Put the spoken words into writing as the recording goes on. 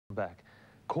Back.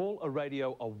 Call a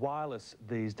radio a wireless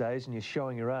these days and you're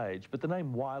showing your age, but the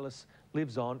name wireless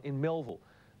lives on in Melville,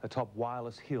 atop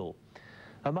Wireless Hill.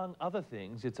 Among other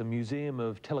things, it's a museum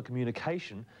of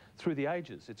telecommunication through the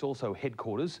ages. It's also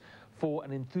headquarters for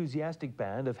an enthusiastic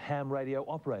band of ham radio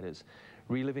operators,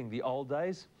 reliving the old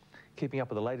days, keeping up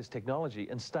with the latest technology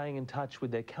and staying in touch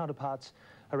with their counterparts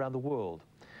around the world.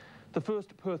 The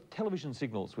first Perth television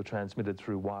signals were transmitted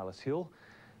through Wireless Hill.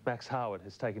 Max Howard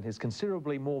has taken his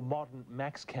considerably more modern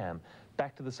MaxCam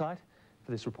back to the site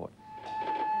for this report.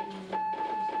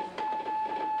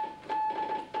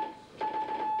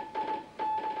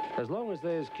 As long as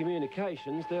there's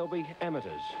communications, there'll be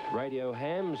amateurs, radio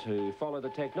hams who follow the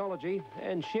technology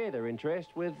and share their interest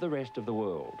with the rest of the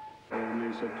world.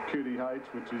 And he's at QTH,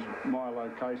 which is my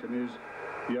location, is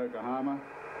Yokohama,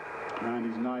 and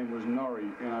his name was Norrie,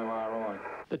 N-O-R-I.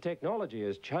 The technology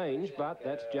has changed, but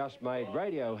that's just made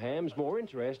radio hams more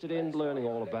interested in learning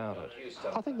all about it.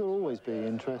 I think there'll always be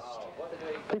interest.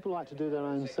 People like to do their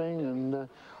own thing, and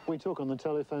we talk on the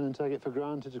telephone and take it for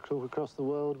granted to talk across the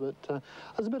world, but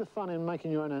there's a bit of fun in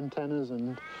making your own antennas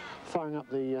and firing up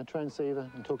the transceiver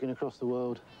and talking across the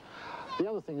world. The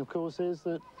other thing, of course, is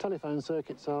that telephone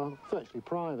circuits are virtually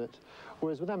private,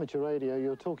 whereas with amateur radio,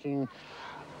 you're talking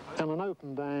on an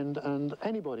open band, and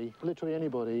anybody, literally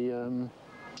anybody,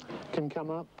 can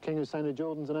come up. King of St.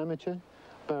 Jordan's an amateur.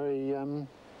 Barry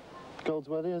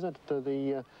Goldsworthy, is that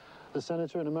the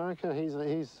senator in America? He's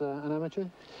an amateur.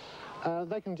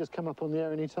 They can just come up on the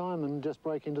air any time and just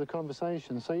break into the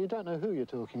conversation, so you don't know who you're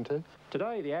talking to.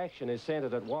 Today the action is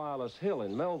centred at Wireless Hill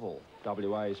in Melville.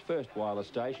 WA's first wireless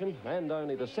station, and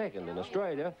only the second in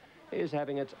Australia, is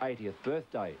having its 80th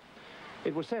birthday.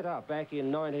 It was set up back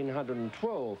in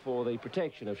 1912 for the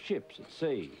protection of ships at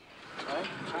sea.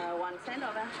 1 cent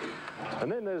over.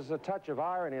 And then there's a touch of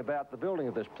irony about the building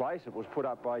of this place. It was put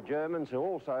up by Germans who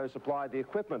also supplied the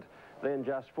equipment. Then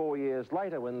just 4 years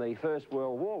later, when the First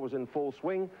World War was in full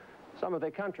swing, some of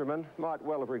their countrymen might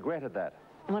well have regretted that.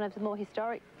 One of the more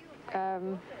historic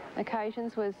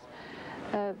occasions was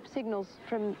signals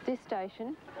from this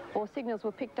station, or signals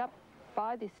were picked up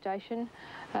by this station,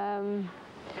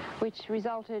 which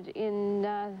resulted in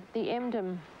the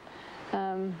Emden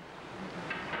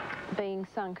being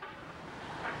sunk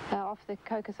off the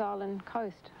Cocos Island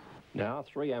coast. Now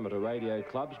 3 amateur radio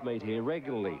clubs meet here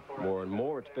regularly. More and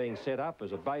more it's being set up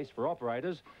as a base for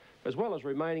operators, as well as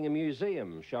remaining a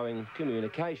museum showing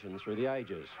communication through the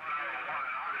ages.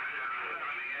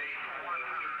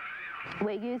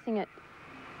 We're using it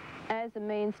as a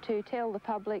means to tell the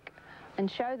public and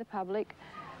show the public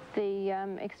the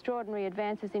extraordinary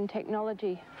advances in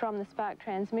technology from the spark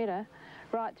transmitter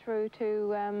right through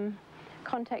to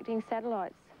contacting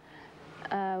satellites.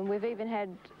 We've even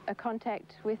had a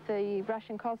contact with the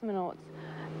Russian cosmonauts,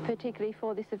 particularly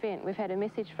for this event. We've had a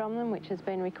message from them which has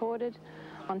been recorded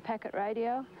on packet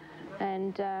radio,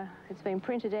 and it's been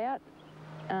printed out,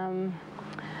 and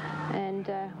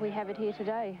we have it here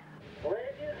today. Ladies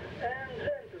and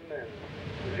gentlemen,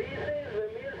 this is the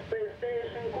Mir Space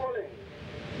Station calling.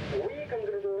 We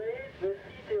congratulate the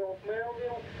city of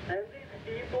Melville and its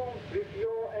people with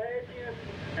your 80th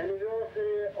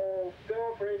anniversary of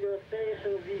Perth radio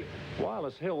station VIP.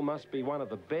 Wireless Hill must be one of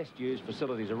the best used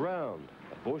facilities around,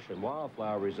 a bush and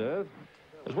wildflower reserve,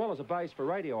 as well as a base for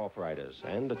radio operators,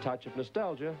 and a touch of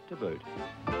nostalgia to boot.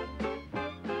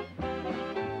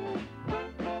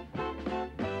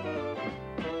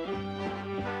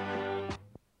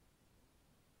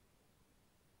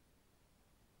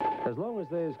 As long as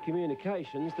there's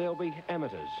communications, there'll be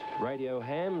amateurs, radio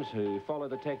hams who follow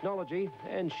the technology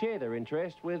and share their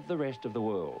interest with the rest of the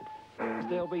world.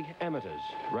 There'll be amateurs,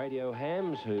 radio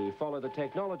hams who follow the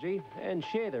technology and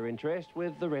share their interest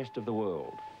with the rest of the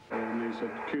world. And he's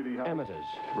at QTH. Amateurs,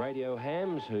 radio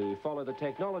hams who follow the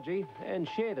technology and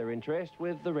share their interest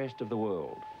with the rest of the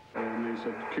world. And he's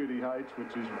at QTH,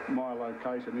 which is my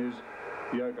location,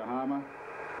 is Yokohama,